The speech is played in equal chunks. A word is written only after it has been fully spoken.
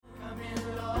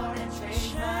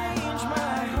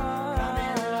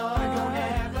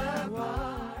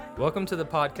Welcome to the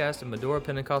podcast of Medora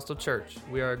Pentecostal Church.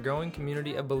 We are a growing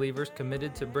community of believers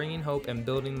committed to bringing hope and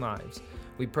building lives.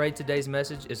 We pray today's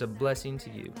message is a blessing to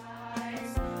you.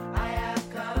 I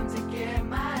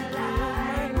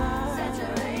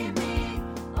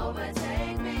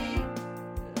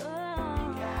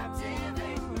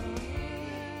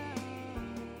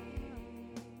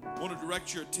want to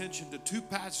direct your attention to two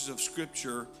passages of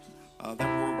Scripture that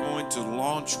we're going to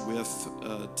launch with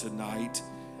tonight,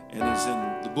 and is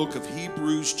in the book of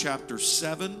Hebrews chapter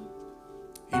 7,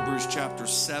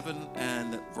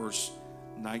 and verse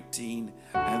 19,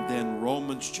 and then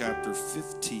Romans chapter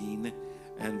 15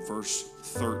 and verse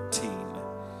 13.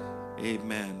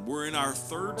 Amen. We're in our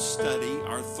third study,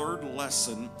 our third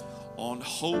lesson on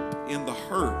hope in the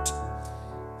hurt,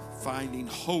 finding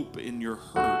hope in your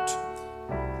hurt.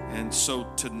 And so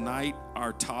tonight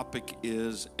our topic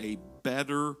is a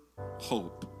better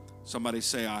hope. Somebody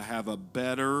say, I have a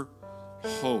better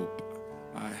hope.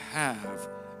 I have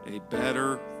a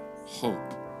better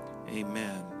hope.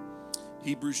 Amen.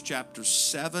 Hebrews chapter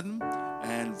 7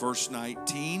 and verse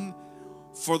 19.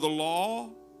 For the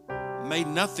law made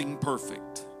nothing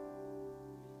perfect,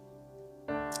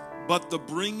 but the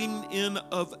bringing in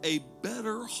of a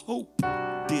better hope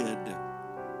did,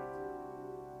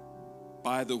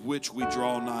 by the which we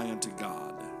draw nigh unto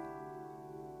God.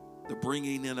 The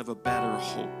bringing in of a better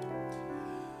hope.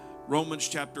 Romans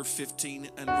chapter 15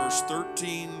 and verse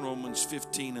 13, Romans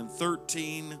 15 and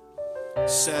 13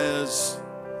 says,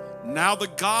 Now the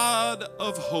God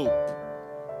of hope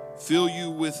fill you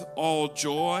with all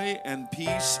joy and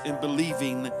peace in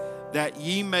believing, that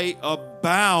ye may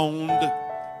abound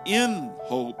in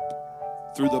hope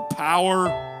through the power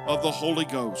of the Holy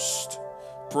Ghost.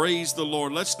 Praise the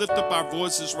Lord. Let's lift up our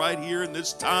voices right here in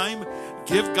this time.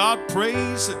 Give God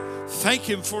praise. Thank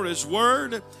Him for His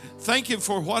word. Thank Him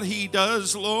for what He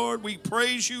does, Lord. We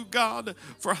praise You, God,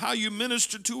 for how You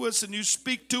minister to us and You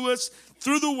speak to us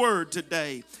through the word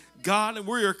today. God, and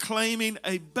we are claiming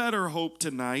a better hope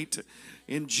tonight.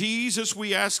 In Jesus,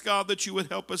 we ask, God, that You would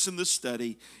help us in this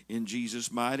study. In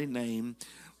Jesus' mighty name,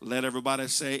 let everybody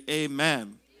say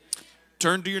amen.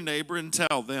 Turn to your neighbor and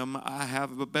tell them, I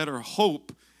have a better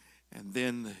hope, and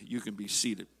then you can be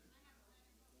seated.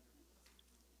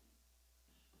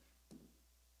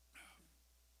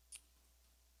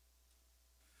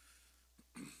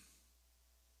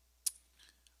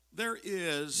 There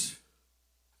is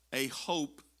a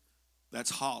hope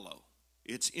that's hollow.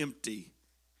 It's empty.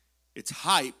 It's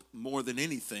hype more than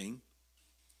anything.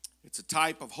 It's a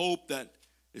type of hope that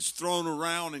is thrown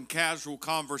around in casual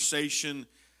conversation.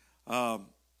 I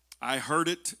heard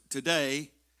it today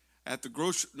at the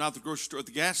grocery store, at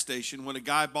the gas station, when a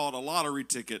guy bought a lottery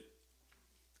ticket.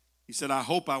 He said, I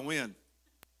hope I win.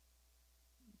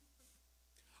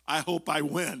 I hope I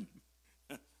win.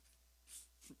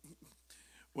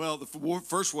 Well, the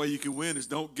first way you can win is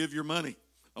don't give your money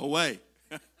away.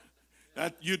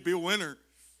 That you'd be a winner.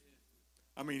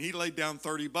 I mean, he laid down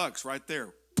 $30 right there.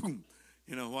 Boom.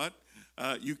 You know what?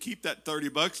 You keep that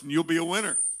 $30 and you'll be a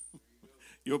winner.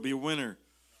 You'll be a winner.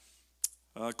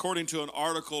 According to an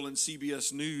article in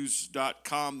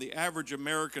CBSNews.com, the average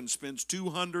American spends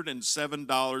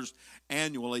 $207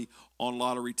 annually on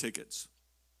lottery tickets.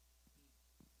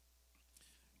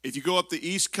 If you go up the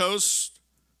East Coast,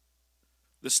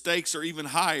 the stakes are even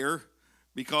higher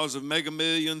because of Mega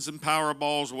Millions and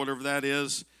Powerballs, or whatever that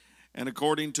is. And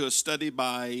according to a study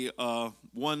by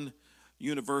one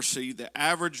university, the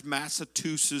average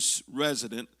Massachusetts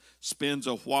resident spends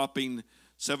a whopping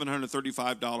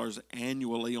 $735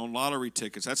 annually on lottery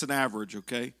tickets. That's an average,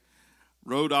 okay?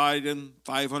 Rhode Island,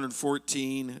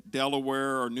 $514.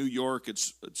 Delaware or New York,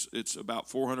 it's about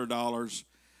 $400.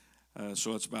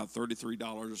 So it's about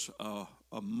 $33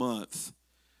 a month.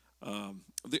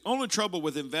 The only trouble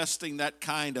with investing that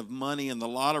kind of money in the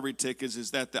lottery tickets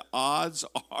is that the odds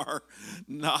are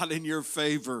not in your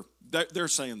favor. They're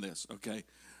saying this, okay?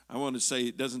 I want to say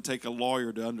it doesn't take a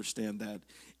lawyer to understand that.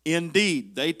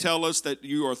 Indeed, they tell us that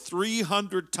you are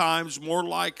 300 times more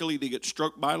likely to get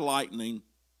struck by lightning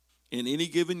in any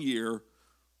given year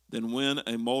than win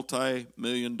a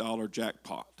multi-million-dollar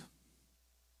jackpot.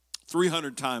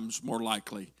 300 times more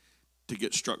likely to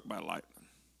get struck by lightning.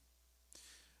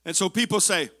 And so people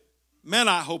say, man,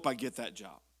 I hope I get that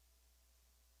job.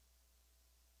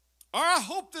 Or I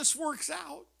hope this works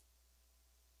out.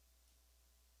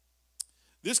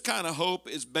 This kind of hope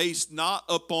is based not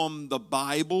upon the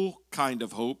Bible kind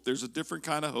of hope. There's a different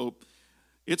kind of hope.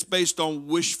 It's based on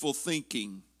wishful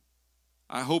thinking.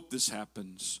 I hope this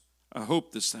happens. I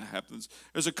hope this happens.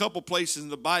 There's a couple places in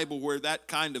the Bible where that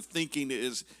kind of thinking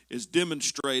is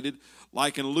demonstrated,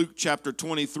 like in Luke chapter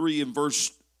 23 and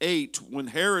verse 8, when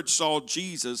Herod saw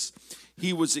Jesus,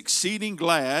 he was exceeding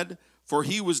glad, for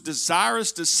he was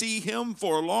desirous to see him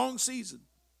for a long season.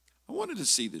 I wanted to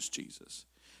see this Jesus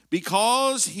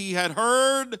because he had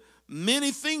heard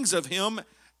many things of him,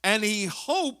 and he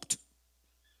hoped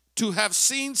to have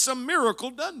seen some miracle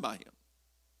done by him.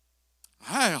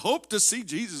 I hope to see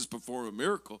Jesus perform a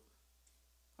miracle.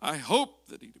 I hope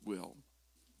that he will.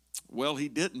 Well, he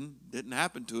didn't. Didn't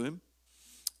happen to him.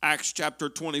 Acts chapter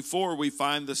 24, we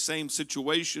find the same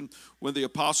situation when the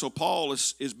Apostle Paul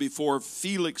is before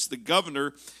Felix the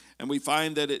governor. And we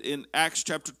find that in Acts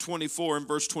chapter 24 and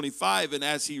verse 25, and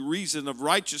as he reasoned of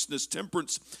righteousness,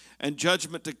 temperance, and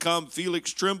judgment to come,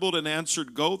 Felix trembled and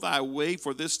answered, Go thy way,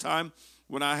 for this time,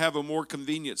 when I have a more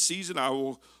convenient season, I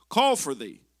will call for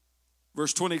thee.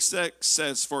 Verse 26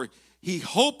 says, For he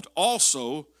hoped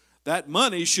also that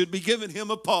money should be given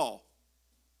him of Paul.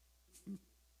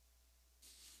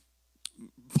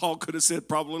 Paul could have said,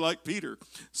 probably like Peter,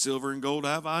 silver and gold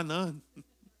have I none,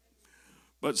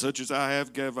 but such as I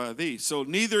have give I thee. So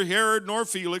neither Herod nor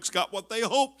Felix got what they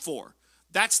hoped for.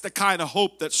 That's the kind of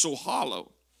hope that's so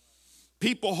hollow.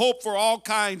 People hope for all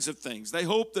kinds of things. They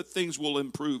hope that things will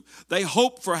improve. They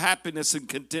hope for happiness and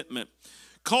contentment.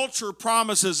 Culture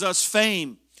promises us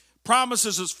fame,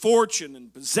 promises us fortune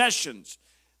and possessions,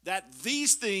 that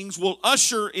these things will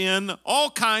usher in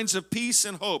all kinds of peace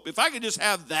and hope. If I could just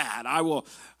have that, I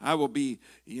will be,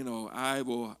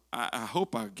 I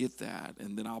hope I get that,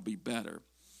 and then I'll be better.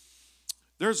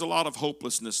 There's a lot of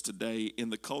hopelessness today in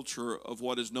the culture of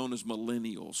what is known as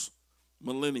millennials.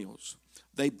 Millennials.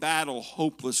 They battle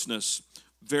hopelessness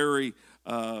very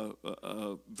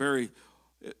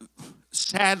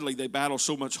sadly, they battle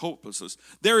so much hopelessness.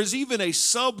 There is even a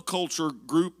subculture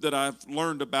group that I've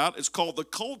learned about. It's called the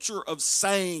culture of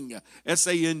saying,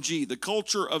 S-A-N-G, the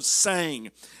culture of saying.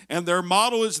 And their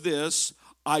motto is this: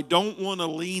 I don't want to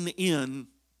lean in,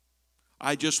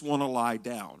 I just want to lie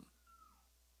down.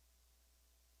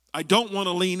 I don't want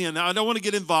to lean in. I don't want to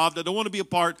get involved. I don't want to be a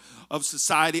part of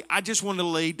society. I just want to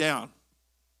lay down.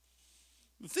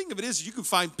 The thing of it is, you can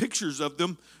find pictures of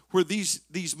them where these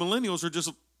millennials are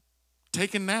just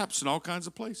taking naps in all kinds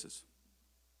of places.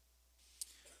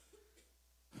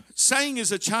 Saying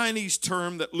is a Chinese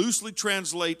term that loosely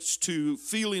translates to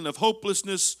feeling of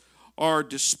hopelessness or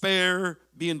despair,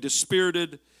 being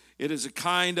dispirited. It is a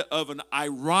kind of an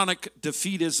ironic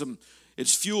defeatism.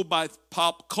 It's fueled by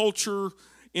pop culture,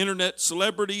 internet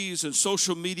celebrities, and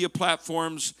social media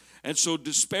platforms. And so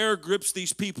despair grips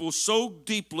these people so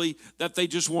deeply that they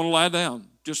just want to lie down.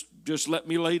 Just let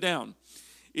me lay down.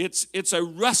 It's a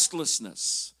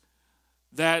restlessness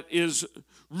that is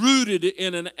rooted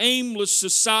in an aimless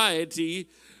society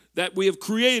that we have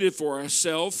created for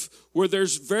ourselves, where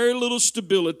there's very little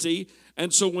stability.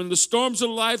 And so when the storms of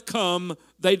life come,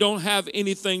 they don't have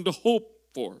anything to hope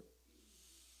for.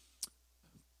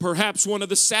 Perhaps one of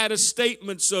the saddest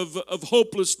statements of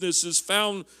hopelessness is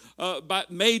found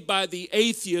made by the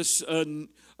atheist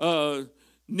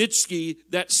Nietzsche,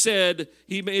 that said,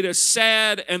 he made a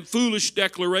sad and foolish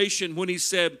declaration when he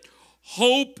said,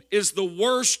 hope is the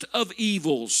worst of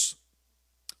evils,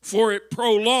 for it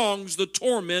prolongs the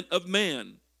torment of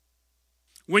man.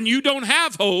 When you don't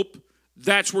have hope,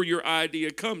 that's where your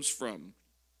idea comes from.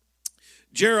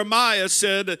 Jeremiah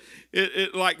said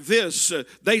it like this.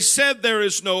 They said there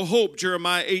is no hope,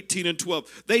 Jeremiah 18 and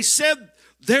 12. They said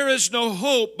there is no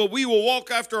hope, but we will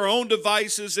walk after our own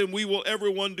devices, and we will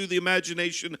everyone do the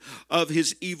imagination of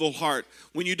his evil heart.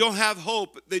 When you don't have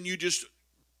hope, then you just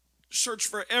search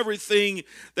for everything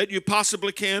that you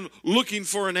possibly can, looking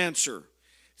for an answer.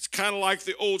 It's kind of like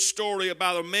the old story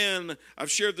about a man. I've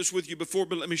shared this with you before,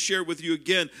 but let me share it with you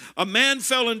again. A man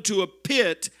fell into a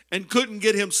pit and couldn't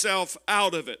get himself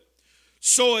out of it.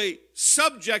 So a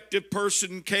subjective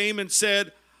person came and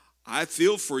said, I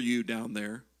feel for you down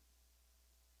there.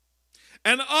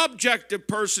 An objective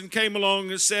person came along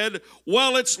and said,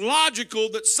 well, it's logical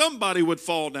that somebody would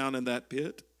fall down in that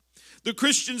pit. The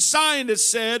Christian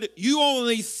Scientist said, you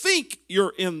only think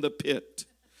you're in the pit.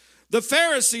 The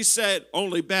Pharisee said,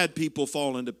 only bad people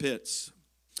fall into pits.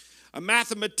 A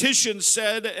mathematician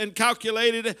said and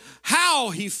calculated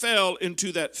how he fell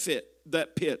into that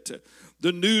pit.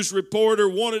 The news reporter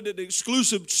wanted an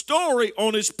exclusive story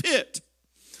on his pit.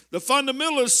 The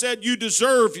fundamentalist said, you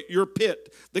deserve your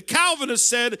pit. The Calvinist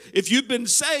said, if you've been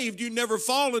saved, you've never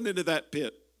fallen into that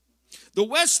pit. The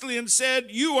Wesleyan said,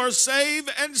 you are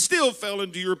saved and still fell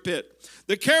into your pit.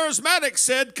 The Charismatic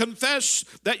said, confess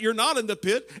that you're not in the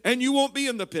pit and you won't be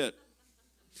in the pit.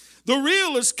 The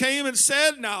realist came and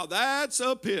said, now that's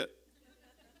a pit.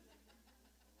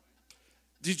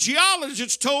 The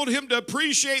geologist told him to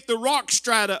appreciate the rock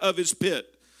strata of his pit.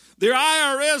 The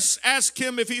IRS asked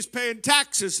him if he's paying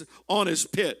taxes on his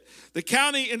pit. The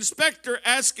county inspector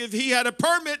asked if he had a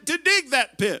permit to dig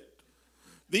that pit.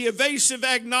 The evasive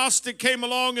agnostic came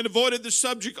along and avoided the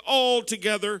subject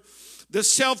altogether. The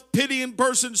self-pitying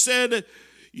person said,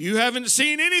 you haven't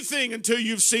seen anything until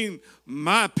you've seen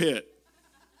my pit.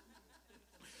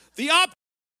 The optimist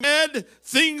said,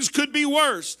 things could be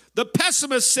worse. The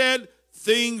pessimist said,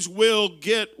 things will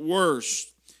get worse.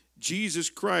 Jesus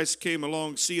Christ came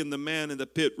along, seeing the man in the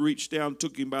pit, reached down,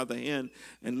 took him by the hand,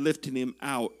 and lifted him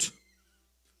out.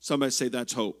 Somebody say,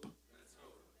 that's hope.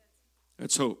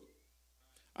 That's hope.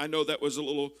 I know that was a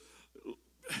little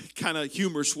kind of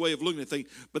humorous way of looking at things,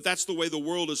 but that's the way the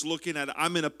world is looking at it.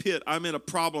 I'm in a pit, I'm in a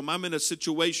problem, I'm in a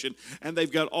situation, and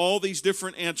they've got all these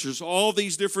different answers, all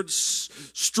these different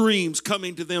streams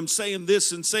coming to them, saying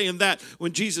this and saying that,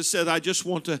 when Jesus said, I just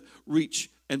want to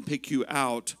reach and pick you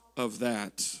out of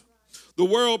that. The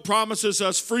world promises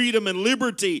us freedom and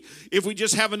liberty if we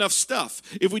just have enough stuff,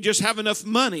 if we just have enough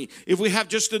money, if we have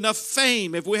just enough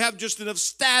fame, if we have just enough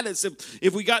status,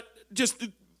 if we got just...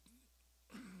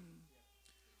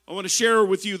 I want to share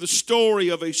with you the story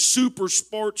of a super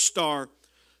sports star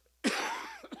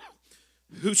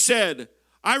who said,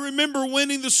 I remember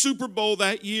winning the Super Bowl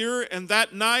that year, and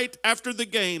that night after the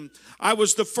game, I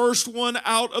was the first one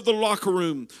out of the locker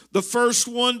room, the first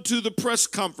one to the press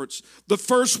conference, the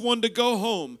first one to go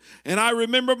home. And I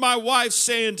remember my wife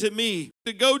saying to me,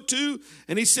 to go to?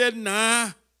 And he said,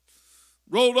 nah,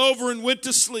 rolled over and went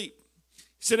to sleep.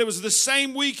 He said it was the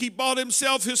same week he bought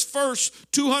himself his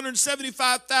first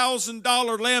 $275,000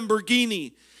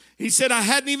 Lamborghini. He said, I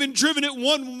hadn't even driven it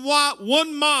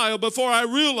one mile before I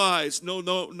realized,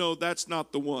 no, that's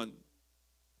not the one.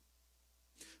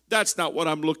 That's not what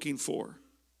I'm looking for.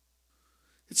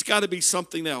 It's got to be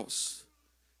something else.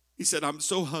 He said, I'm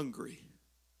so hungry.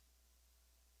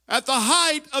 At the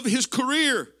height of his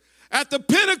career, at the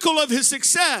pinnacle of his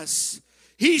success,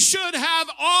 he should have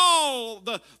all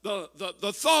the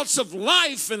thoughts of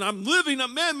life, and I'm living,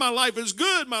 man, my life is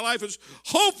good, my life is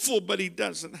hopeful, but he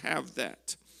doesn't have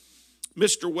that.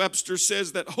 Mr. Webster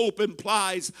says that hope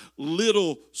implies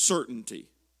little certainty.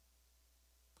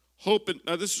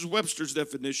 Now this is Webster's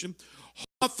definition.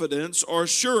 Confidence or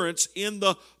assurance in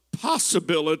the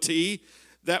possibility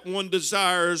that one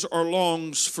desires or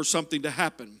longs for something to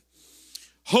happen.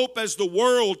 Hope, as the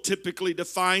world typically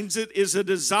defines it, is a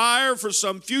desire for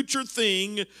some future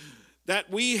thing that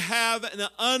we have an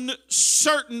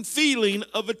uncertain feeling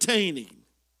of attaining.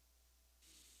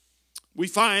 We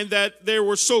find that there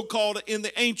were so-called in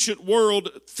the ancient world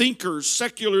thinkers,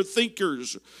 secular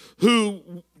thinkers,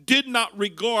 who did not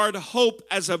regard hope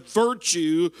as a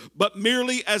virtue, but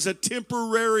merely as a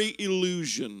temporary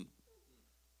illusion.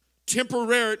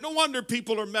 Temporary. No wonder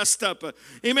people are messed up.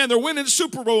 Amen. They're winning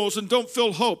Super Bowls and don't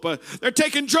feel hope. They're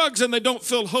taking drugs and they don't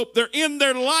feel hope. They're in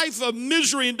their life of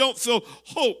misery and don't feel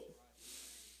hope.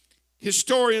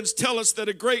 Historians tell us that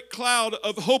a great cloud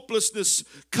of hopelessness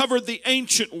covered the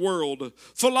ancient world.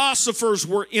 Philosophers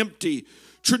were empty.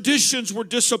 Traditions were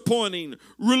disappointing.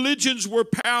 Religions were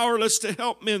powerless to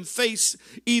help men face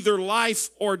either life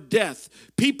or death.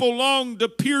 People longed to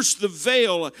pierce the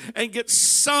veil and get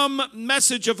some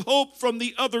message of hope from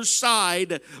the other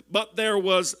side, but there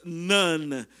was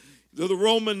none. The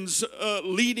Romans'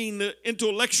 leading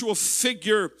intellectual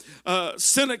figure,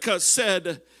 Seneca,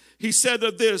 said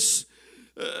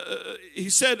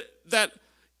that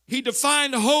he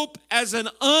defined hope as an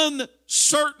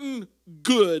uncertain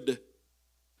good.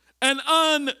 An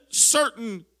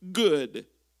uncertain good.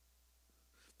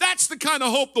 That's the kind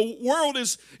of hope the world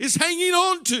is hanging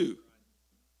on to.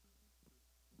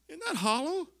 Isn't that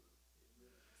hollow?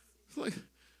 It's like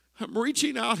I'm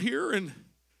reaching out here and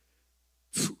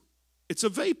it's a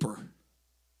vapor.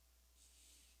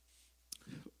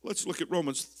 Let's look at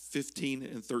Romans 15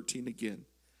 and 13 again.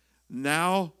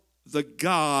 Now the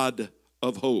God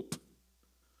of hope.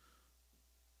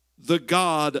 The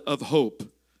God of hope.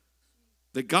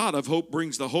 The God of hope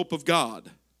brings the hope of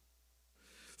God.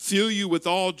 Fill you with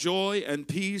all joy and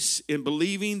peace in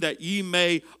believing that ye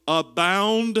may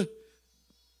abound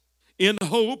in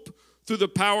hope through the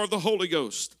power of the Holy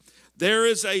Ghost. There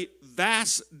is a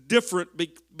vast difference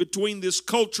between this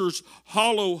culture's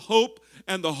hollow hope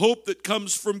and the hope that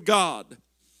comes from God.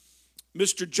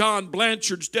 Mr. John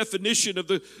Blanchard's definition of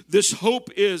this hope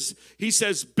is, he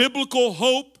says, biblical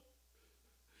hope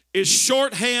is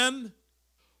shorthand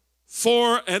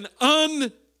for an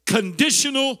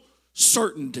unconditional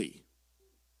certainty.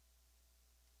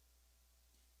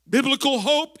 Biblical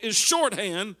hope is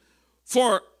shorthand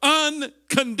for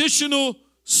unconditional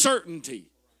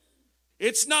certainty.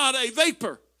 It's not a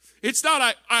vapor. It's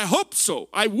not, I hope so,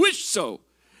 I wish so.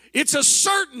 It's a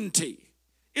certainty.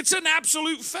 It's an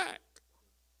absolute fact.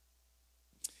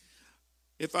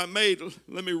 If I may,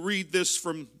 let me read this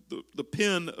from the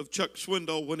pen of Chuck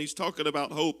Swindoll when he's talking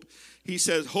about hope. He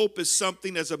says, hope is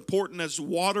something as important as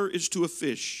water is to a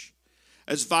fish,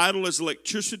 as vital as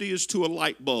electricity is to a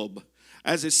light bulb,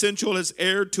 as essential as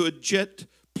air to a jet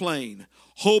plane.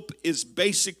 Hope is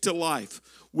basic to life.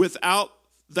 Without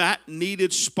that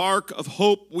needed spark of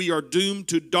hope, we are doomed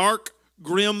to dark,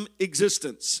 grim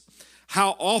existence.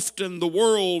 How often the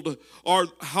word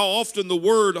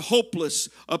hopeless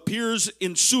appears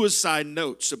in suicide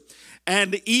notes.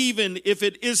 And even if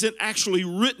it isn't actually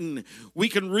written, we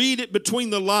can read it between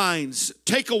the lines.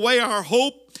 Take away our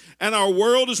hope, and our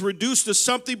world is reduced to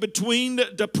something between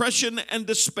depression and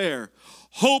despair.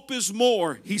 Hope is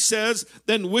more, he says,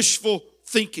 than wishful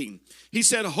thinking. He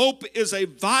said hope is a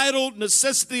vital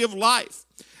necessity of life,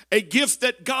 a gift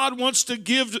that God wants to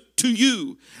give to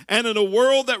you. And in a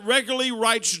world that regularly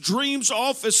writes dreams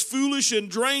off as foolish and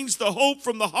drains the hope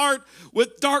from the heart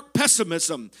with dark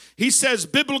pessimism, he says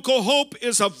biblical hope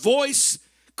is a voice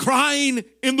crying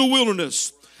in the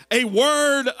wilderness, a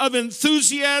word of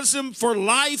enthusiasm for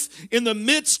life in the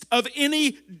midst of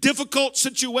any difficult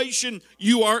situation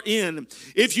you are in.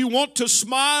 If you want to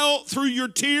smile through your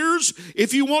tears,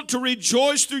 if you want to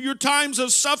rejoice through your times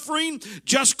of suffering,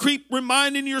 just keep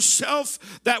reminding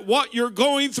yourself that what you're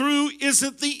going through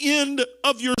isn't the end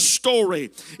of your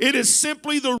story. It is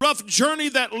simply the rough journey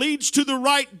that leads to the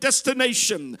right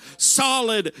destination.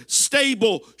 Solid,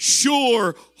 stable,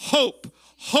 sure hope.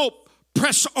 Hope,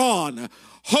 press on.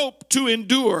 Hope to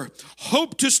endure,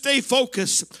 hope to stay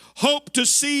focused, hope to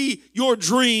see your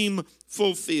dream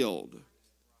fulfilled.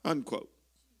 Unquote.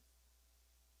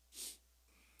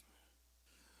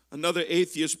 Another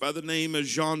atheist by the name of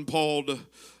Jean-Paul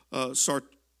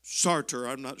Sartre,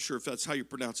 I'm not sure if that's how you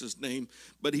pronounce his name,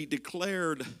 but he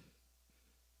declared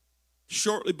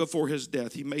shortly before his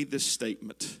death, he made this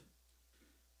statement.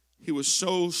 He was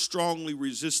so strongly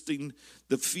resisting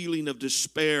the feeling of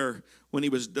despair when he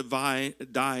was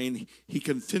dying, he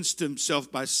convinced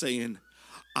himself by saying,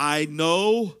 I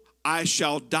know I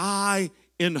shall die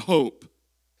in hope.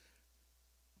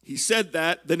 He said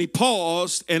that, then he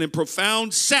paused, and in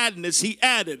profound sadness he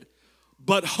added,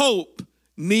 but hope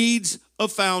needs a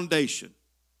foundation.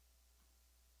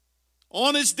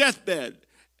 On his deathbed,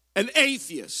 an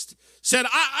atheist said,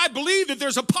 I believe that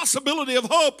there's a possibility of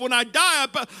hope when I die.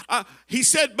 He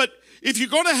said, but if you're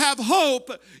going to have hope,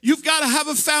 you've got to have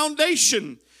a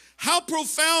foundation. How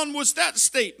profound was that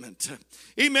statement?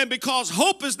 Amen. Because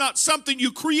hope is not something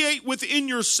you create within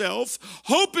yourself.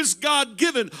 Hope is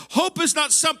God-given. Hope is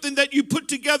not something that you put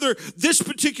together this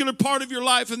particular part of your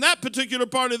life and that particular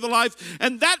part of the life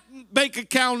and that bank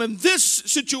account and this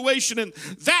situation and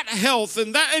that health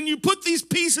and that, and you put these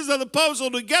pieces of the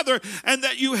puzzle together and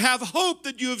that you have hope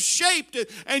that you have shaped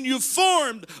and you've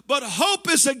formed. But hope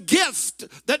is a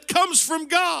gift that comes from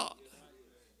God.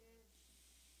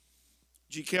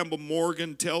 G. Campbell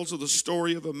Morgan tells of the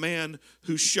story of a man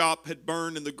whose shop had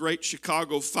burned in the Great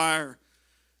Chicago Fire.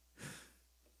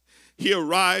 He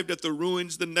arrived at the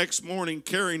ruins the next morning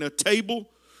carrying a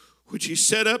table which he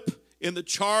set up in the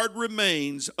charred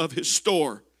remains of his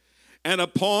store. And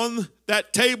upon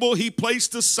that table he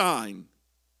placed a sign.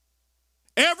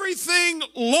 Everything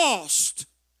lost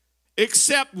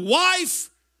except wife,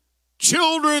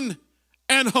 children,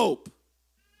 and hope.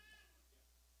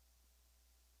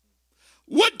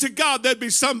 Would to God there'd be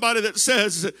somebody that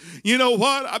says, you know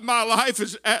what, my life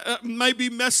is maybe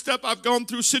messed up. I've gone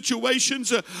through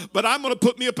situations, but I'm going to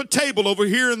put me up a table over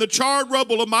here in the charred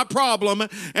rubble of my problem,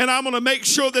 and I'm going to make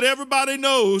sure that everybody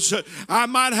knows I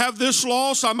might have this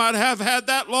loss, I might have had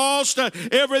that lost,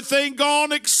 everything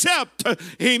gone except,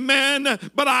 amen,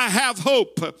 but I have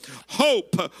hope.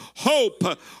 Hope,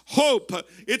 hope, hope.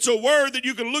 It's a word that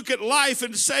you can look at life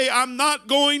and say, I'm not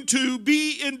going to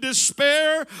be in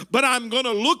despair, but I'm going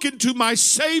to look into my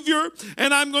Savior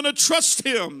and I'm going to trust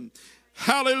Him.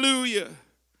 Hallelujah.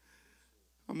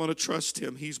 I'm going to trust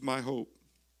Him. He's my hope.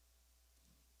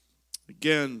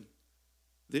 Again,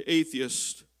 the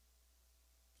atheist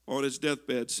on his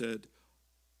deathbed said,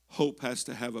 hope has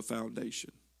to have a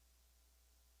foundation.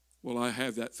 Well, I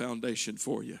have that foundation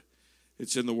for you.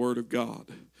 It's in the Word of God.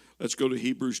 Let's go to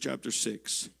Hebrews chapter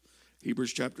 6.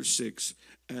 Hebrews chapter 6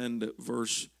 and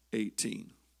verse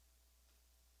 18.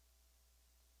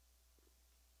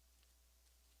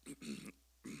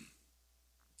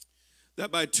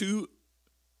 That by two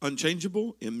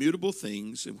unchangeable, immutable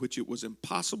things in which it was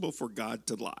impossible for God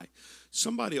to lie.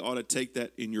 Somebody ought to take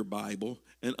that in your Bible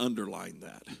and underline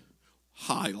that.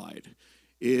 Highlight.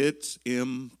 It's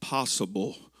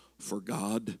impossible for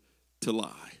God to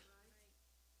lie.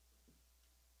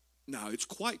 Now, it's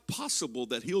quite possible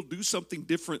that he'll do something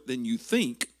different than you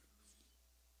think,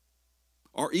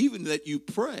 or even that you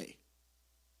pray.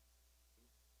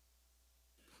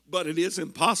 But it is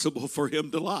impossible for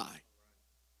him to lie.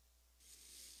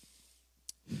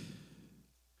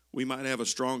 We might have a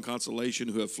strong consolation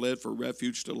who have fled for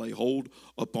refuge to lay hold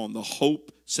upon the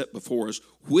hope set before us,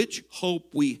 which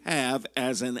hope we have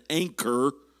as an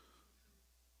anchor,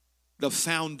 the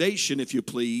foundation, if you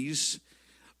please,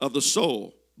 of the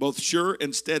soul, both sure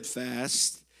and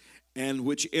steadfast, and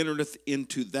which entereth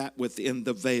into that within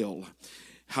the veil.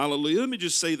 Hallelujah. Let me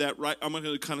just say that right. I'm going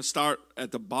to kind of start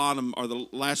at the bottom or the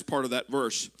last part of that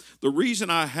verse. The reason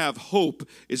I have hope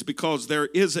is because there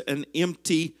is an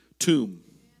empty tomb.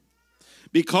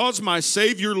 Because my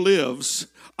Savior lives,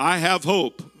 I have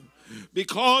hope.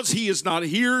 Because he is not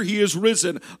here, he is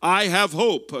risen. I have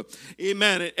hope.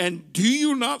 Amen. And do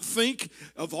you not think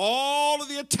of all of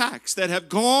the attacks that have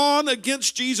gone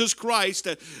against Jesus Christ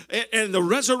and the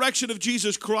resurrection of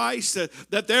Jesus Christ,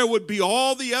 that there would be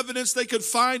all the evidence they could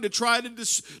find to try to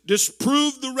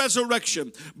disprove the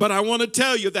resurrection. But I want to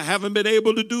tell you, they haven't been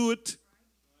able to do it.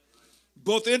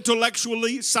 Both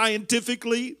intellectually,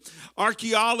 scientifically,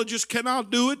 archaeologists cannot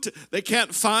do it. They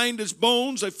can't find his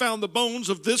bones. They found the bones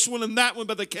of this one and that one,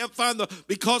 but they can't find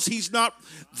because he's not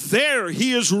there.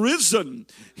 He is risen.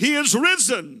 He is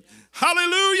risen.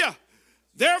 Hallelujah.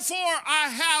 Therefore,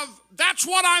 that's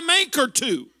what I'm anchored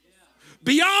to.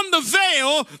 Beyond the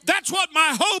veil, that's what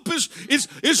my hope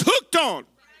is hooked on.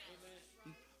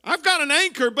 I've got an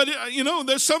anchor, but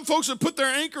there's some folks that put their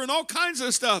anchor in all kinds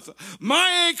of stuff.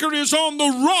 My anchor is on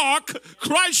the rock,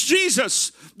 Christ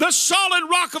Jesus, the solid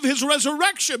rock of his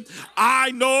resurrection.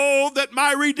 I know that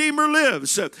my Redeemer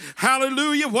lives.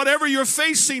 Hallelujah. Whatever you're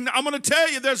facing, I'm going to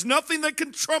tell you, there's nothing that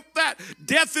can trump that.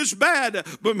 Death is bad,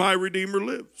 but my Redeemer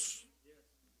lives.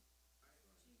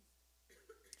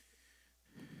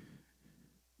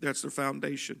 That's the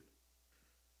foundation.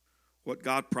 What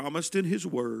God promised in his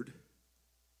word,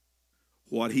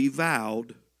 what he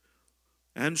vowed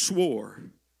and swore,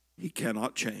 he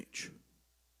cannot change.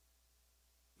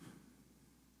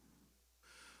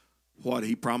 What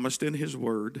he promised in his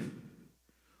word,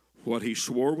 what he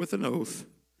swore with an oath,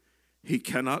 he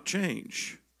cannot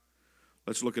change.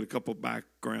 Let's look at a couple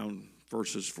background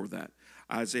verses for that.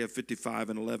 Isaiah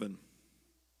 55:11.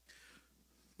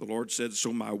 The Lord said,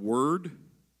 so my word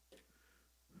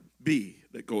be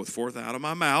that goeth forth out of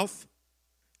my mouth,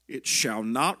 it shall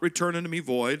not return unto me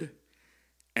void,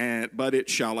 but it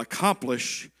shall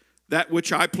accomplish that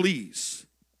which I please.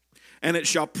 And it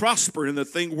shall prosper in the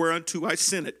thing whereunto I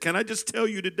sent it. Can I just tell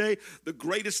you today, the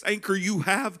greatest anchor you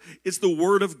have is the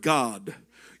Word of God.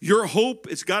 Your hope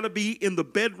has got to be in the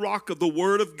bedrock of the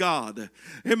Word of God.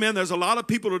 Amen. There's a lot of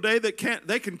people today that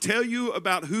can tell you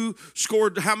about who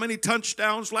scored how many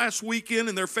touchdowns last weekend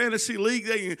in their fantasy league.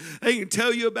 They can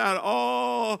tell you about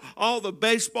all the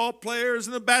baseball players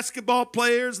and the basketball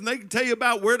players, and they can tell you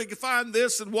about where to find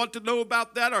this and what to know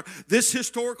about that or this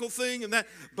historical thing and that.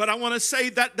 But I want to say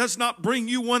that does not bring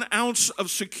you 1 ounce of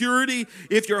security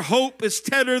if your hope is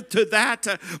tethered to that.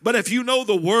 But if you know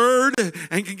the Word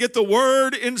and can get the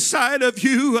Word inside of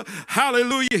you,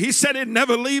 hallelujah. He said he'd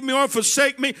never leave me or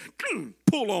forsake me.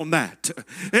 Pull on that.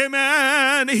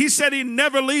 Amen. He said he'd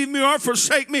never leave me or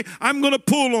forsake me. I'm going to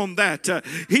pull on that.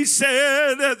 He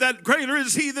said that greater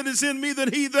is he that is in me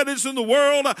than he that is in the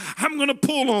world. I'm going to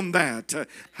pull on that.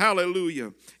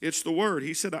 Hallelujah. It's the word.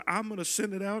 He said, I'm going to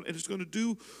send it out and it's going to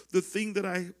do the thing that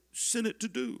I sent it to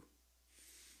do.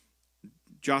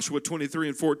 Joshua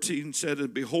 23:14 said,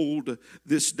 and behold,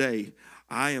 this day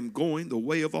I am going the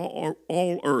way of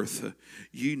all earth.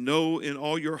 Ye know in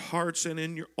all your hearts and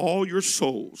in all your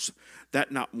souls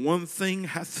that not one thing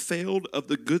hath failed of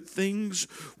the good things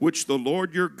which the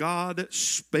Lord your God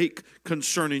spake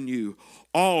concerning you.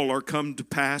 All are come to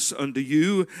pass unto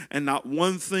you, and not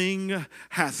one thing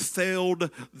hath failed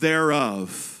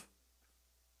thereof.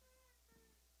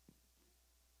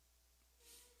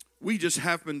 We just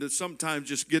happen to sometimes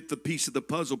just get the piece of the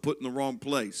puzzle put in the wrong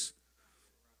place.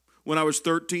 When I was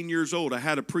 13 years old, I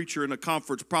had a preacher in a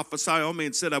conference prophesy on me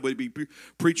and said I would be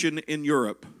preaching in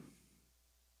Europe.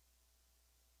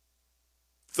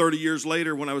 30 years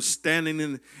later, when I was standing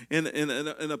in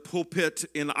a pulpit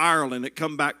in Ireland, it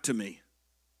come back to me.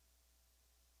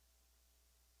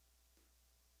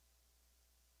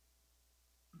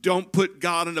 Don't put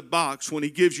God in a box when he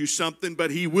gives you something,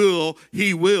 but he will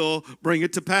bring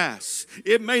it to pass.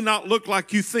 It may not look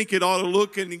like you think it ought to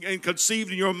look and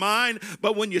conceived in your mind,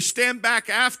 but when you stand back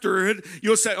after it,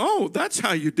 you'll say, oh, that's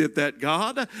how you did that,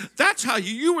 God. That's how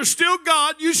you were still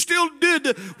God. You still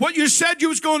did what you said you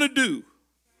was going to do.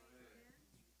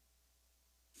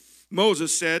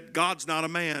 Moses said, God's not a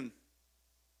man.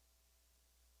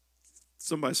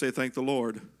 Somebody say, thank the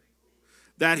Lord.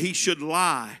 That he should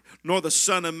lie, nor the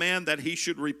Son of Man that he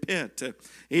should repent.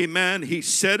 Amen. He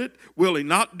said it, will he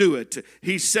not do it?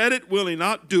 He said it, will he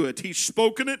not do it? He's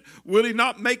spoken it, will he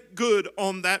not make good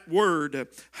on that word?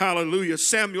 Hallelujah.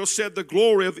 Samuel said, the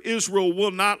glory of Israel will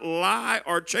not lie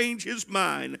or change his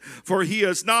mind, for he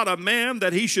is not a man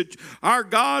that he should. Our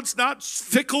God's not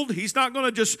fickle. He's not going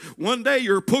to just, one day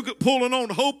you're pulling on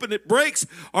hope and it breaks,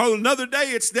 or another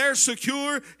day it's there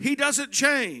secure. He doesn't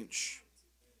change.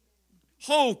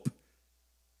 Hope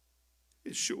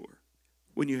is sure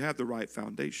when you have the right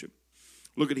foundation.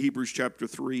 Look at Hebrews chapter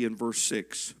 3 and verse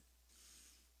 6.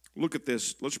 Look at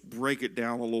this. Let's break it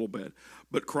down a little bit.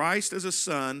 But Christ is a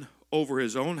son over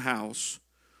his own house,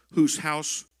 whose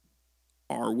house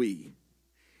are we,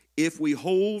 if we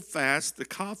hold fast the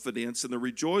confidence and the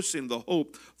rejoicing, the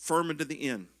hope firm into the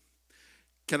end.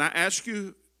 Can I ask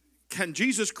you, can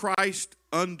Jesus Christ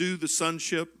undo the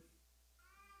sonship?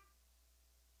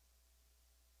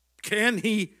 Can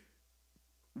he,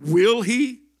 will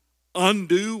he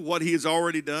undo what he has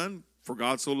already done? For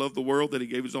God so loved the world that he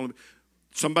gave his only.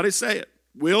 Somebody say it.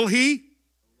 Will he?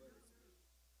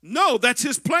 No, that's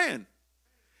his plan.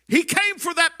 He came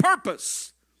for that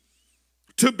purpose.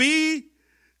 To be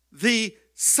the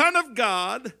Son of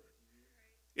God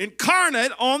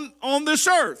incarnate on this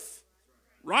earth.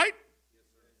 Right?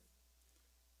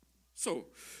 So,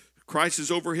 Christ is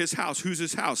over his house. Who's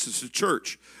his house? It's the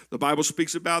church. The Bible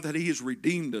speaks about that he has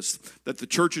redeemed us, that the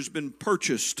church has been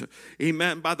purchased,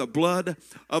 amen, by the blood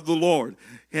of the Lord.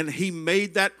 And he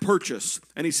made that purchase.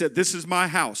 And he said, this is my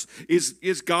house.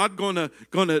 Is God going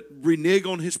to renege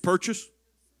on his purchase?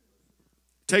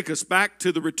 Take us back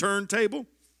to the return table?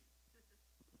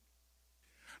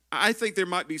 I think there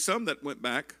might be some that went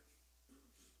back,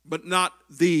 but not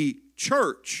the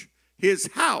church, his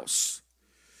house.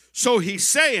 So he's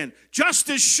saying, just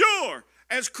as sure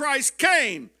as Christ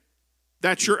came,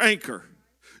 that's your anchor.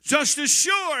 Just as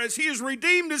sure as he has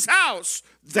redeemed his house,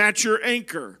 that's your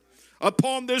anchor.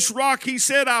 Upon this rock, he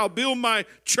said, I'll build my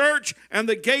church, and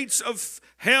the gates of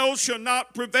hell shall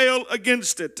not prevail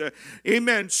against it.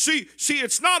 Amen. See,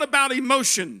 it's not about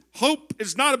emotion. Hope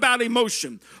is not about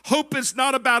emotion. Hope is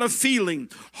not about a feeling.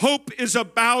 Hope is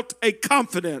about a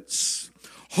confidence.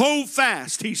 Hold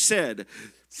fast, he said,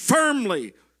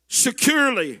 firmly,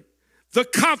 securely, the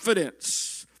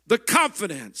confidence.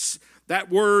 That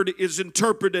word is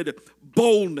interpreted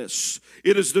boldness.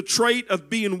 It is the trait of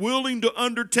being willing to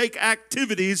undertake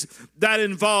activities that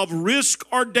involve risk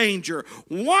or danger.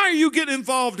 Why are you getting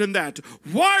involved in that?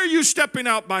 Why are you stepping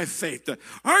out by faith?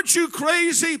 Aren't you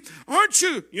crazy? Aren't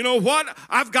you? You know what?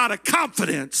 I've got a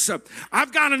confidence.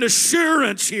 I've got an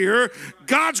assurance here.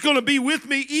 God's going to be with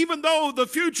me even though the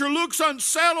future looks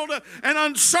unsettled and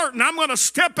uncertain. I'm going to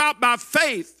step out by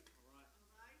faith.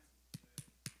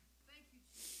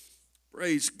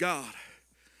 Praise God.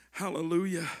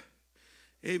 Hallelujah.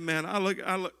 Amen. I look,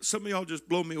 some of y'all just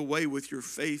blow me away with your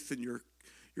faith and your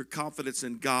confidence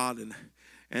in God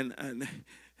and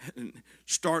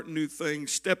starting new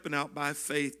things, stepping out by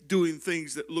faith, doing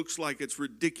things that looks like it's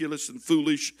ridiculous and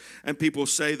foolish. And people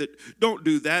say that don't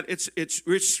do that.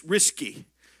 It's risky.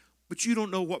 But you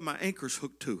don't know what my anchor's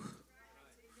hooked to.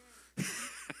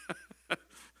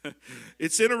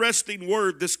 It's an interesting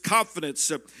word, this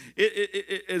confidence.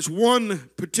 As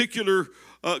one particular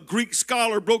Greek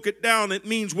scholar broke it down, it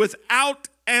means without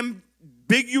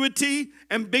ambiguity,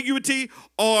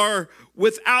 or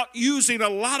without using a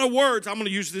lot of words. I'm going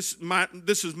to use this.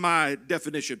 This is my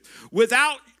definition.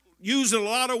 Without using a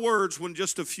lot of words when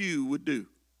just a few would do.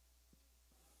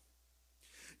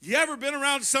 You ever been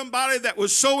around somebody that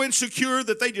was so insecure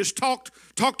that they just talked,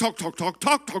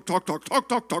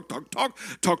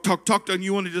 and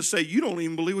you wanted to say, you don't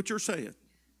even believe what you're saying.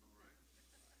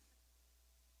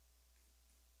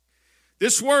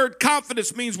 This word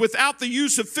confidence means without the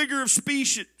use of figure of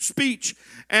speech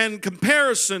and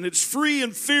comparison. It's free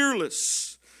and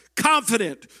fearless,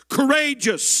 confident,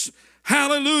 courageous.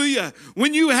 Hallelujah.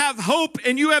 When you have hope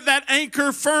and you have that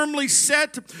anchor firmly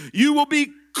set, you will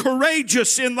be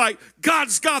courageous in like,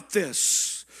 God's got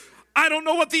this. I don't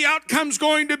know what the outcome's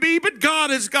going to be, but God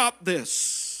has got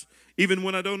this. Even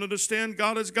when I don't understand,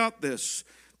 God has got this.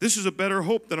 This is a better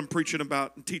hope that I'm preaching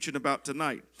about and teaching about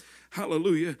tonight.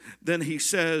 hallelujah, then he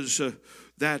says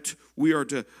that we are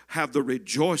to have the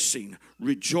rejoicing.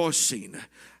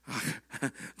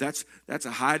 That's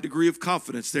a high degree of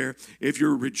confidence there if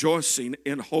you're rejoicing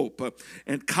in hope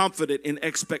and confident in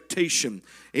expectation.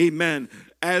 Amen.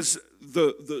 As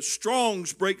the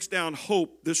Strong's breaks down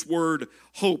hope, this word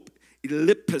hope,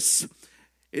 ellipsis,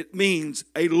 it means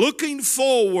a looking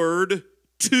forward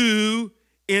to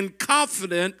in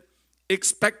confident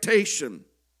expectation.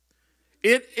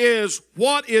 It is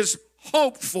what is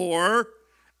hoped for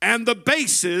and the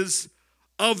basis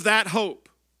of that hope.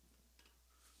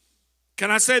 Can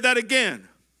I say that again?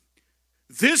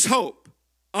 This hope,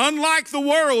 unlike the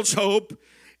world's hope,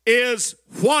 is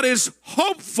what is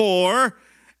hoped for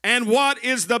and what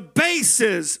is the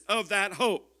basis of that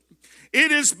hope.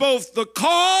 It is both the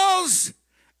cause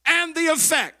and the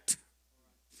effect.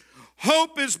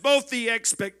 Hope is both the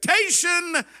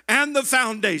expectation and the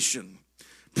foundation.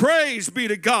 Praise be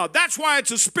to God. That's why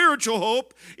it's a spiritual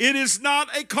hope. It is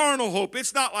not a carnal hope.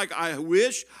 It's not like I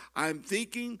wish, I'm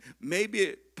thinking,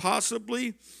 maybe,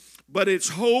 possibly, but it's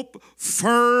hope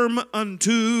firm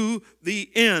unto the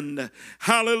end.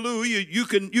 Hallelujah. You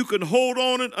can hold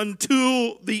on it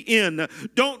until the end.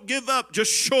 Don't give up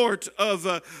just short of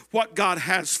what God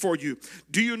has for you.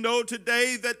 Do you know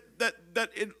today that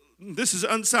this is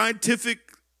unscientific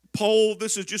poll,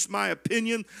 this is just my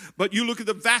opinion, but you look at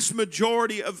the vast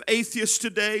majority of atheists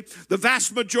today, the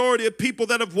vast majority of people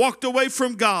that have walked away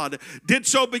from God did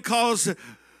so because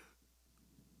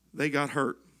they got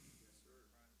hurt.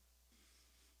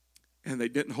 And they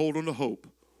didn't hold on to hope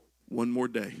one more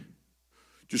day.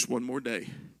 Just one more day.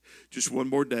 Just one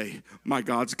more day. My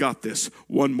God's got this.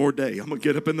 One more day. I'm going to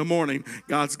get up in the morning.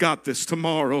 God's got this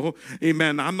tomorrow.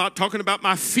 Amen. I'm not talking about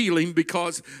my feeling,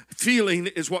 because feeling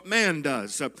is what man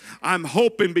does. I'm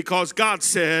hoping because God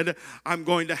said I'm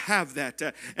going to have that.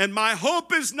 And my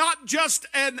hope is not just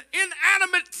an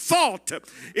inanimate thought.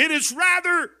 It is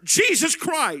rather Jesus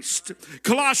Christ.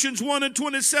 Colossians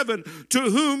 1:27, to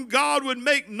whom God would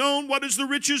make known what is the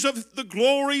riches of the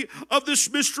glory of this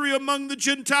mystery among the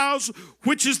Gentiles,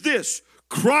 which is this: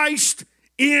 Christ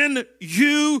in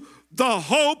you, the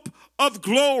hope of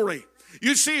glory.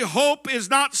 You see, hope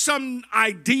is not some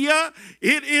idea.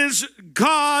 It is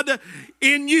God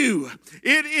in you.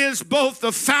 It is both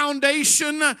the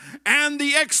foundation and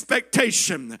the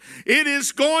expectation. It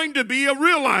is going to be a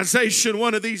realization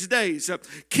one of these days.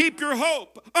 Keep your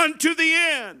hope unto the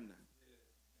end.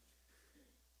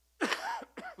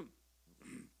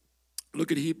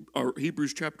 Look at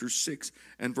Hebrews chapter 6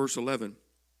 and verse 11.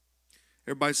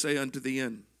 Everybody say, unto the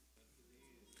end.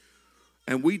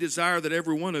 And we desire that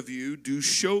every one of you do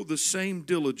show the same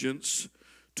diligence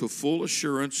to full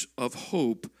assurance of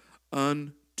hope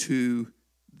unto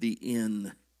the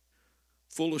end.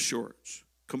 Full assurance.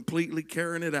 Completely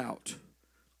carrying it out.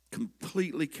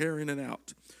 Completely carrying it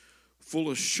out.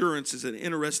 Full assurance is an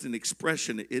interesting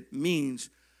expression. It means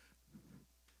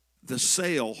the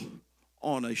sail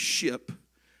on a ship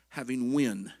having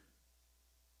wind.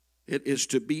 It is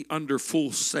to be under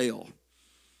full sail.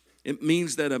 It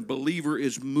means that a believer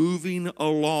is moving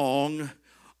along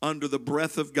under the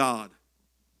breath of God.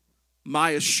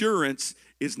 My assurance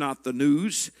is not the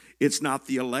news. It's not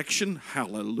the election.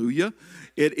 Hallelujah.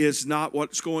 It is not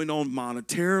what's going on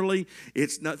monetarily.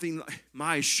 It's nothing.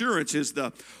 My assurance is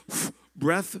the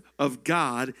breath of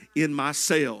God in my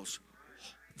sails.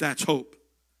 That's hope.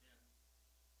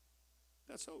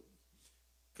 That's hope.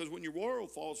 Because when your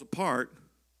world falls apart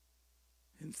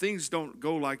and things don't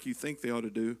go like you think they ought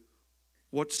to do,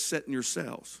 what's setting your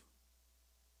sails?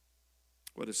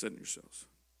 What is setting your sails?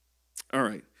 All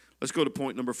right, let's go to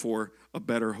point number 4, a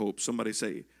better hope. Somebody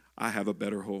say, I have a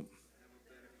better hope.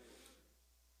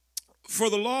 For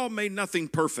the law made nothing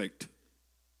perfect.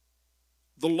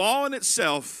 The law in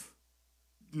itself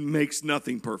makes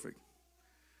nothing perfect.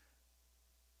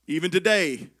 Even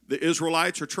today, the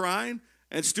Israelites are trying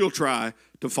and still try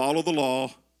to follow the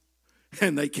law,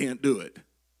 and they can't do it.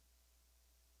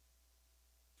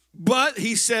 But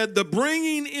he said the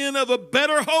bringing in of a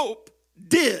better hope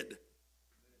did.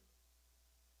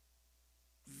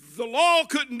 The law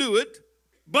couldn't do it,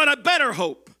 but a better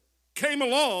hope came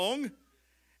along,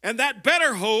 and that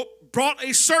better hope brought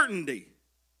a certainty.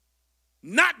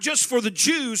 Not just for the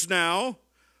Jews now,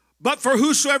 but for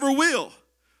whosoever will,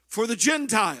 for the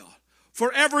Gentile,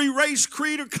 for every race,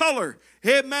 creed, or color.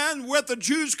 Amen. What the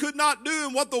Jews could not do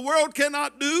and what the world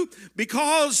cannot do,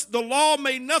 because the law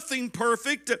made nothing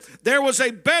perfect, there was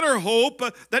a better hope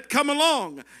that come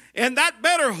along. And that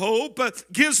better hope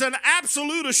gives an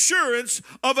absolute assurance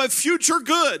of a future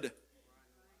good.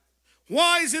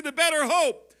 Why is it a better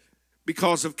hope?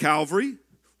 Because of Calvary.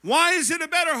 Why is it a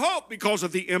better hope? Because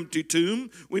of the empty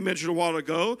tomb we mentioned a while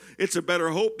ago. It's a better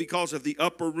hope because of the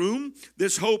upper room.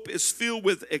 This hope is filled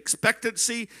with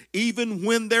expectancy even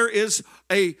when there is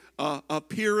a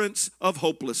appearance of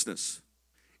hopelessness.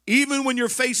 Even when you're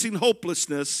facing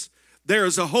hopelessness, there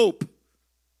is a hope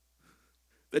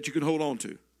that you can hold on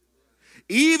to.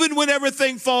 Even when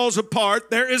everything falls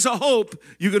apart, there is a hope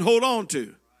you can hold on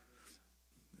to.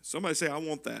 Somebody say, I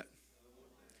want that.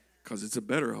 Because it's a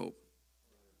better hope.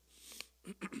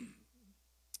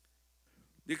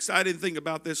 The exciting thing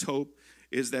about this hope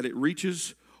is that it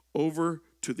reaches over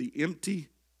to the empty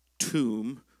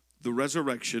tomb, the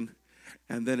resurrection,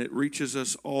 and then it reaches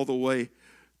us all the way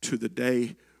to the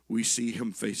day we see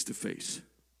him face to face.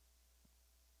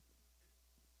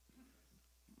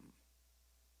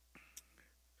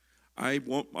 I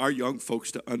want our young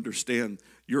folks to understand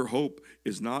your hope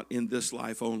is not in this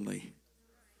life only.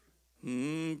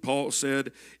 Paul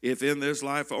said, if in this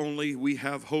life only we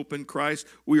have hope in Christ,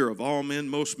 we are of all men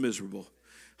most miserable.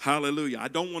 Hallelujah. I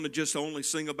don't want to just only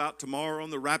sing about tomorrow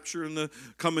and the rapture and the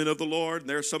coming of the Lord. And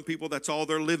there are some people that's all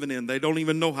they're living in. They don't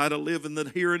even know how to live in the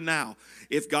here and now.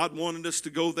 If God wanted us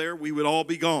to go there, we would all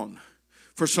be gone.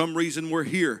 For some reason, we're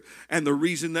here. And the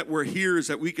reason that we're here is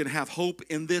that we can have hope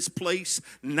in this place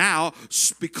now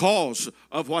because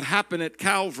of what happened at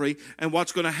Calvary and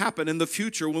what's going to happen in the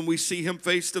future when we see him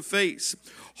face to face.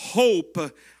 Hope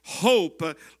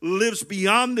lives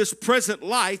beyond this present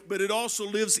life, but it also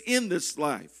lives in this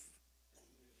life.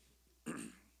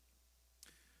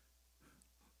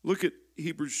 Look at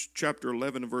Hebrews chapter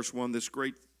 11 and verse 1, this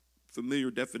great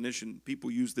familiar definition. People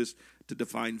use this to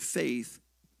define faith.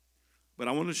 But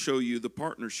I want to show you the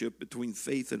partnership between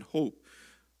faith and hope.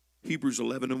 Hebrews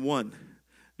 11 and 1.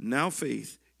 Now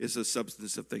faith is the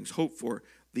substance of things hoped for,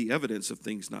 the evidence of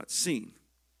things not seen.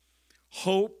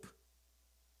 Hope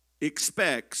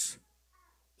expects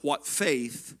what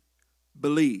faith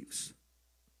believes.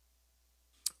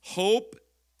 Hope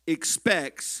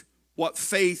expects what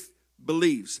faith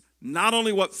believes. Not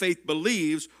only what faith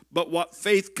believes, but what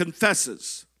faith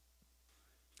confesses.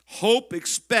 Hope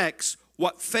expects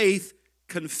what faith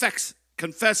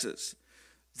confesses.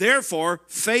 Therefore,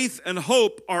 faith and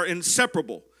hope are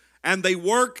inseparable, and they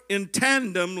work in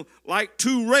tandem like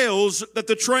two rails that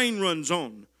the train runs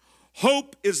on.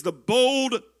 Hope is the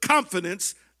bold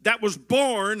confidence that was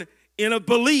born in a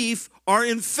belief or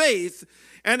in faith,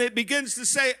 and it begins to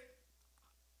say,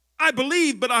 I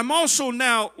believe, but I'm also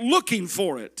now looking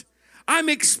for it. I'm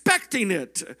expecting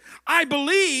it. I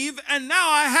believe, and now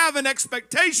I have an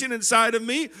expectation inside of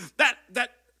me that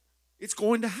it's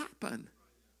going to happen.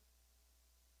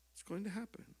 It's going to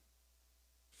happen.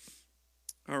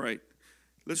 All right.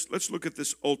 Let's look at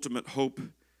this ultimate hope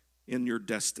in your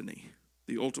destiny.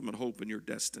 The ultimate hope in your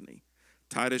destiny.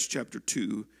 Titus chapter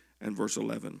 2 and verse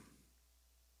 11.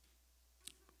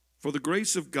 For the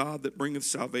grace of God that bringeth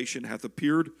salvation hath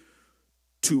appeared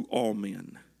to all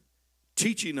men,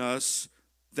 teaching us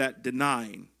that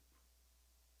denying,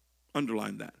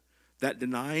 underline that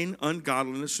denying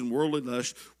ungodliness and worldly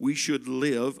lust, we should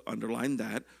live, underline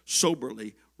that,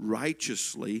 soberly,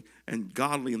 righteously, and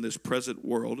godly in this present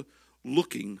world,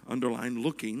 looking, underline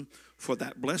looking, for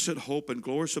that blessed hope and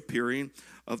glorious appearing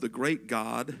of the great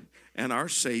God and our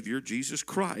Savior, Jesus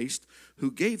Christ, who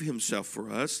gave himself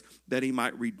for us, that he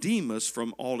might redeem us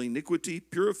from all iniquity,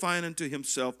 purifying unto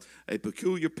himself a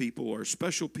peculiar people or a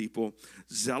special people,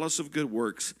 zealous of good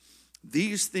works.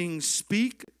 These things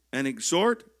speak and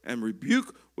exhort and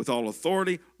rebuke with all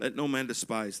authority. Let no man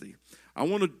despise thee. I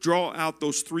want to draw out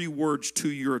those three words to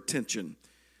your attention.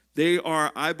 They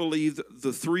are, I believe,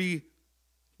 the three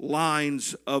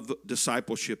lines of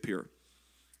discipleship here.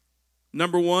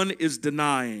 Number one is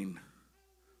denying.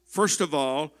 First of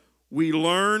all, we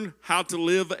learn how to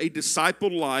live a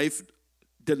discipled life,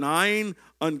 denying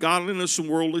ungodliness and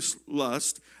worldly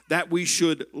lust, that we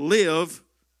should live.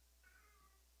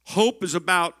 Hope is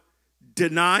about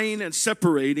denying and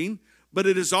separating, but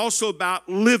it is also about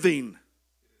living.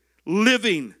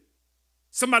 Living.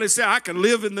 Somebody say, I can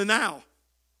live in the now.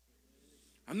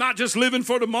 I'm not just living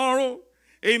for tomorrow.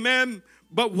 Amen.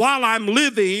 But while I'm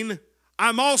living,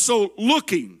 I'm also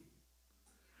looking.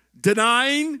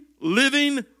 Denying,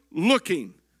 living,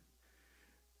 looking.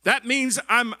 That means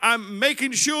I'm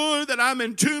making sure that I'm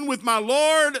in tune with my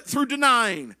Lord through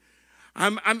denying.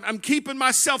 I'm keeping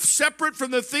myself separate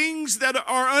from the things that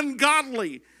are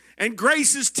ungodly. And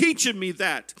grace is teaching me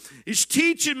that. It's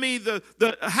teaching me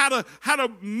how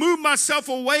to move myself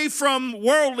away from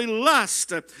worldly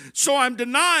lust. So I'm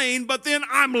denying, but then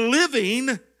I'm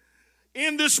living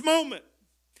in this moment.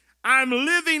 I'm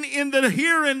living in the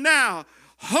here and now.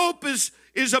 Hope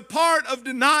is a part of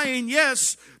denying,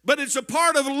 yes, but it's a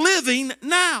part of living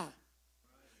now.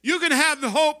 You can have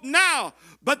the hope now,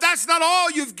 but that's not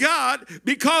all you've got,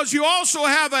 because you also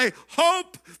have a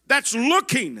hope that's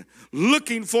looking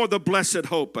for the blessed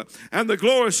hope and the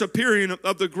glorious appearing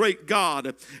of the great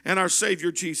God and our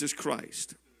Savior Jesus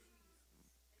Christ.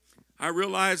 I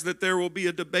realize that there will be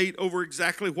a debate over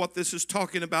exactly what this is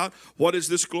talking about. What is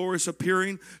this glorious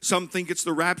appearing? Some think it's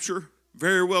the rapture.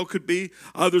 Very well could be.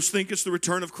 Others think it's the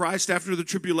return of Christ after the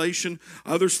tribulation.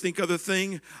 Others think other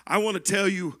thing. I want to tell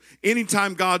you,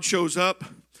 anytime God shows up,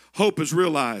 hope is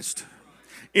realized.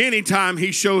 Anytime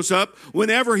he shows up,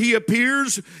 whenever he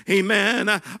appears,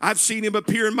 amen. I've seen him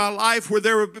appear in my life where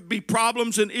there would be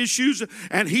problems and issues,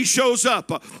 and he shows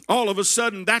up. All of a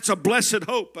sudden, that's a blessed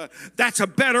hope. That's a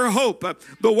better hope.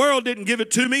 The world didn't give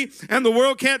it to me, and the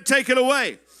world can't take it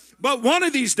away. But one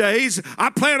of these days,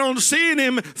 I plan on seeing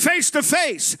him face to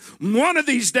face. One of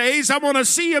these days, I want to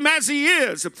see him as he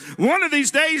is. One of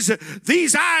these days,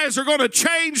 these eyes are going to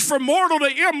change from mortal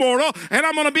to immortal, and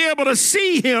I'm going to be able to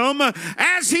see him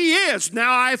as he is.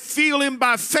 Now I feel him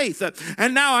by faith,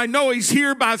 and now I know he's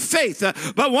here by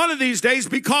faith. But one of these days,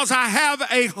 because I have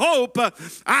a hope,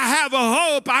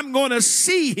 I'm going to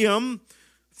see him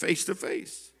face to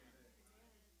face.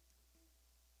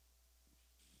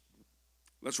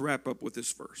 Let's wrap up with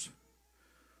this verse.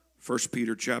 1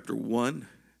 Peter chapter 1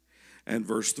 and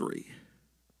verse 3.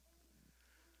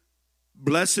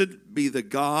 Blessed be the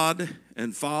God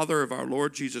and Father of our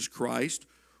Lord Jesus Christ,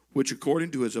 which according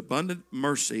to his abundant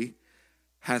mercy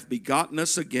hath begotten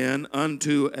us again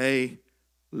unto a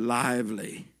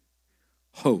lively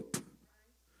hope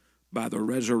by the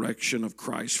resurrection of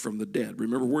Christ from the dead.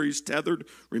 Remember where he's tethered?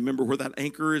 Remember where that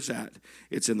anchor is at?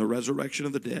 It's in the resurrection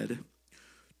of the dead.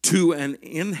 To an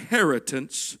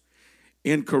inheritance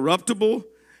incorruptible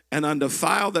and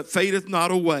undefiled that fadeth not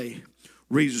away,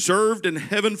 reserved in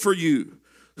heaven for you,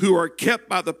 who are kept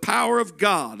by the power of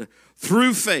God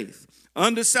through faith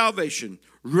unto salvation,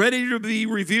 ready to be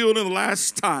revealed in the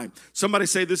last time. Somebody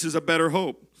say, this is a better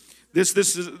hope. This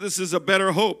is a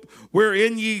better hope,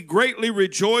 wherein ye greatly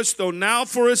rejoice, though now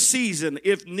for a season,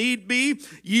 if need be,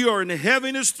 ye are in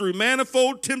heaviness through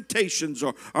manifold temptations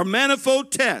or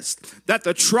manifold tests, that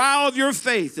the trial of your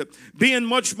faith, being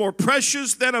much more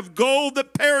precious than of gold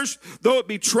that perish, though it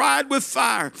be tried with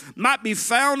fire, might be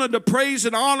found unto praise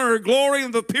and honor and glory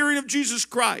in the appearing of Jesus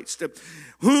Christ,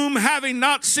 whom having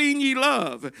not seen ye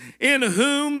love, in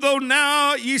whom though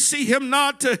now ye see him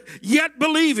not, yet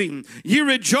believing, ye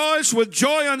rejoice with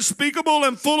joy unspeakable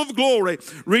and full of glory,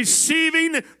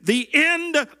 receiving the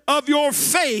end of your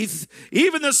faith,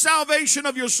 even the salvation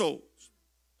of your souls.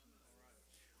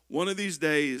 One of these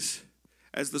days,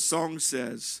 as the song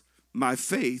says, my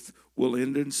faith will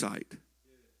end in sight.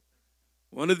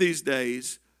 One of these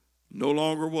days, no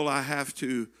longer will I have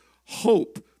to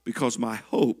hope, because my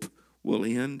hope will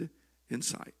end in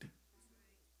sight.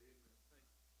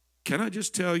 Can I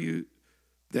just tell you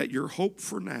that your hope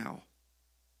for now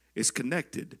is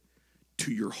connected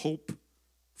to your hope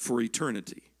for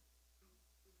eternity?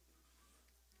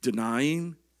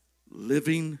 Denying,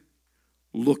 living,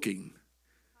 looking.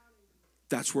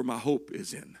 That's where my hope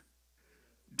is in.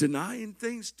 Denying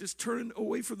things, just turning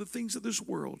away from the things of this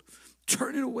world.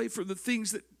 Turning away from the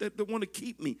things that want to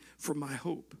keep me from my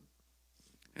hope.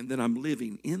 And then I'm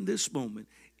living in this moment,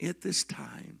 at this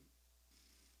time,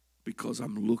 because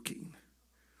I'm looking.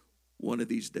 One of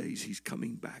these days, he's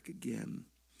coming back again.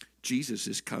 Jesus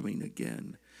is coming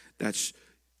again. That's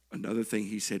another thing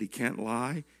he said. He can't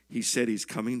lie. He said he's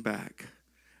coming back.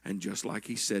 And just like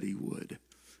he said he would,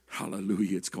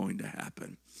 hallelujah, it's going to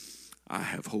happen. I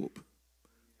have hope.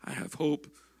 I have hope.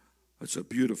 It's a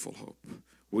beautiful hope.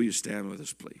 Will you stand with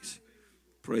us, please?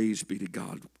 Praise be to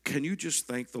God. Can you just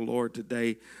thank the Lord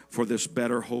today for this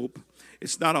better hope?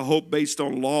 It's not a hope based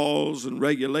on laws and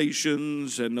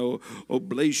regulations and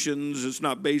oblations. It's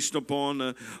not based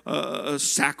upon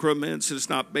sacraments. It's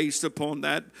not based upon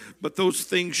that. But those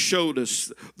things showed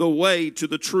us the way to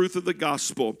the truth of the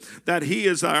gospel, that he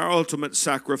is our ultimate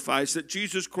sacrifice, that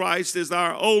Jesus Christ is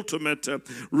our ultimate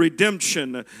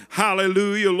redemption.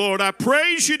 Hallelujah, Lord. I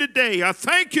praise you today. I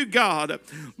thank you, God.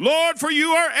 Lord, for you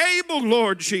are able,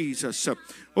 Lord Jesus.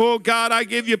 Oh, God, I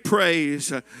give you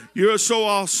praise. You're so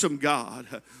awesome,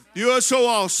 God. You're so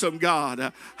awesome,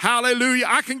 God. Hallelujah.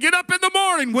 I can get up in the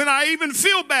morning when I even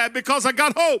feel bad because I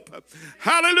got hope.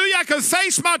 Hallelujah. I can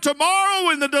face my tomorrow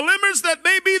and the dilemmas that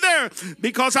may be there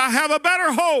because I have a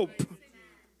better hope.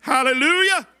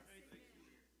 Hallelujah.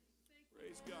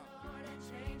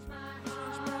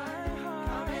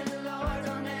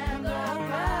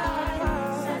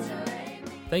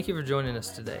 Thank you for joining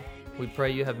us today. We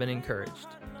pray you have been encouraged.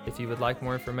 If you would like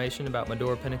more information about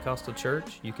Medora Pentecostal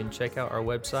Church, you can check out our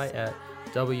website at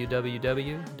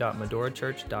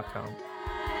www.medorachurch.com.